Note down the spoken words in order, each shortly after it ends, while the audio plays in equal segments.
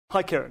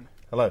Hi, Ciaran.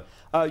 Hello.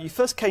 You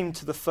first came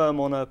to the firm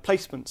on a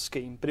placement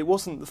scheme, but it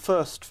wasn't the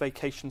first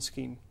vacation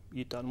scheme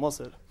you'd done, was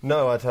it?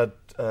 No, I'd had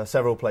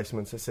several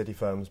placements at city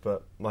firms,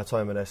 but my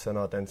time at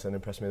SNR Denton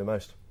impressed me the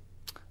most.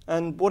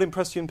 And what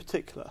impressed you in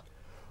particular?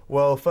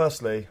 Well,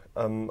 firstly,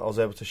 I was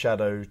able to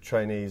shadow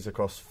trainees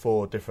across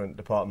 4 different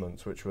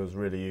departments, which was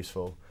really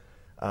useful.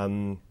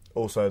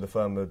 Also, the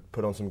firm had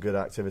put on some good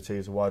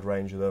activities, a wide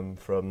range of them,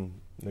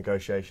 from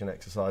negotiation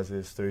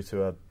exercises through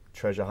to a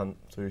treasure hunt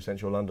through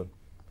central London.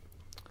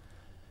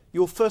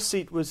 Your first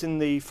seat was in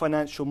the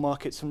Financial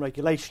Markets and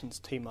Regulations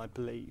team, I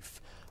believe.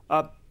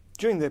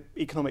 During the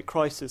economic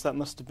crisis, that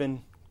must have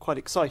been quite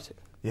exciting.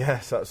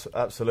 Yes, that's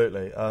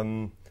absolutely.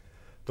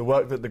 The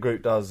work that the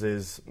group does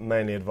is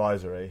mainly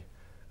advisory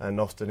and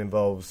often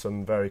involves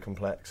some very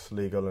complex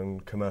legal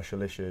and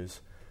commercial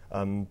issues.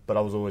 But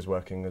I was always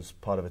working as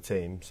part of a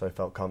team, so I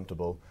felt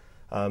comfortable.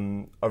 I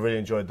really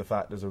enjoyed the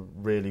fact there's a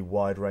really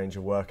wide range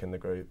of work in the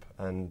group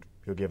and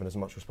you're given as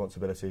much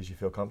responsibility as you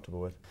feel comfortable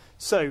with.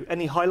 So,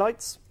 any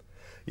highlights?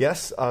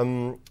 Yes, I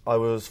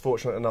was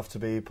fortunate enough to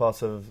be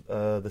part of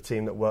the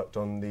team that worked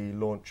on the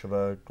launch of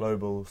a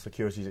global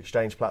securities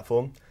exchange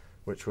platform,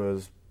 which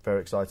was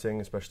very exciting,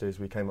 especially as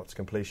we came up to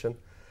completion.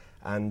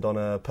 And on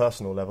a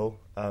personal level,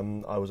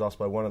 I was asked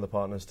by one of the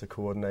partners to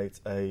coordinate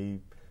a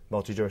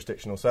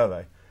multi-jurisdictional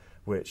survey,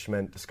 which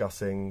meant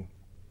discussing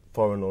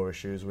foreign law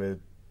issues with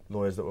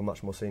lawyers that were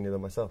much more senior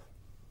than myself.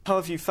 How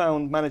have you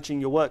found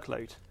managing your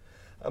workload?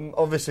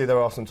 Obviously,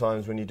 there are some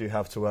times when you do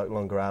have to work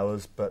longer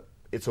hours, but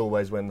it's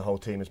always when the whole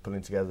team is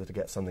pulling together to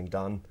get something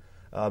done.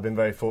 I've been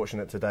very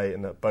fortunate to date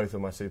in that both of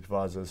my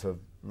supervisors have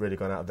really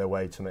gone out of their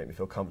way to make me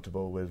feel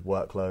comfortable with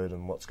workload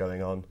and what's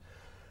going on.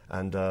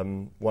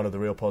 And one of the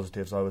real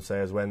positives, I would say,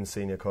 is when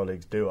senior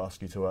colleagues do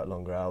ask you to work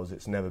longer hours,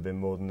 it's never been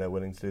more than they're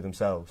willing to do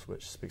themselves,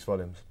 which speaks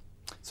volumes.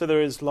 So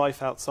there is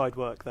life outside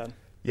work then?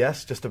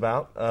 Yes, just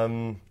about.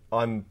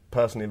 I'm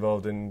personally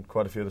involved in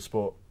quite a few of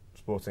the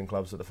sporting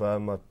clubs at the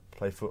firm. I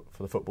play for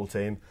the football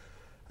team.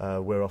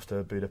 We're off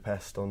to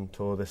Budapest on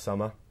tour this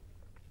summer.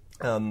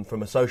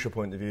 From a social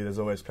point of view, there's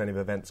always plenty of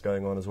events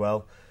going on as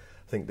well.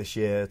 I think this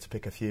year, to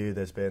pick a few,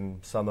 there's been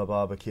summer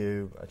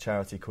barbecue, a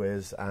charity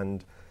quiz,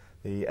 and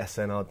the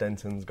SNR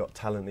Denton's Got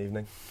Talent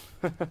evening.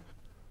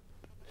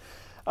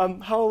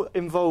 How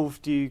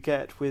involved do you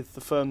get with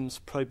the firm's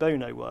pro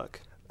bono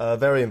work?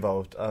 Very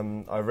involved.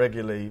 I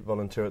regularly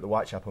volunteer at the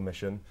Whitechapel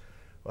Mission,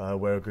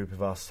 where a group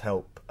of us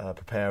help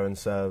prepare and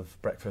serve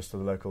breakfast to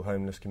the local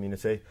homeless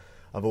community.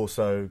 I've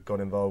also got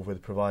involved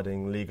with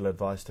providing legal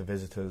advice to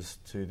visitors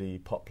to the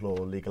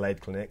Poplar Legal Aid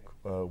Clinic,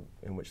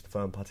 in which the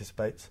firm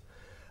participates.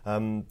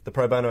 The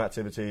pro bono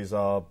activities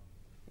are,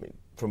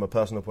 from a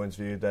personal point of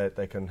view,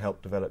 they can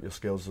help develop your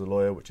skills as a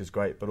lawyer, which is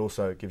great, but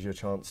also it gives you a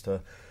chance to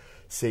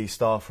see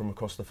staff from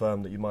across the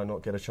firm that you might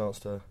not get a chance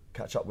to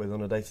catch up with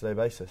on a day-to-day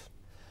basis.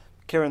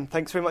 Ciaran,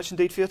 thanks very much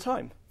indeed for your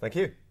time. Thank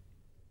you.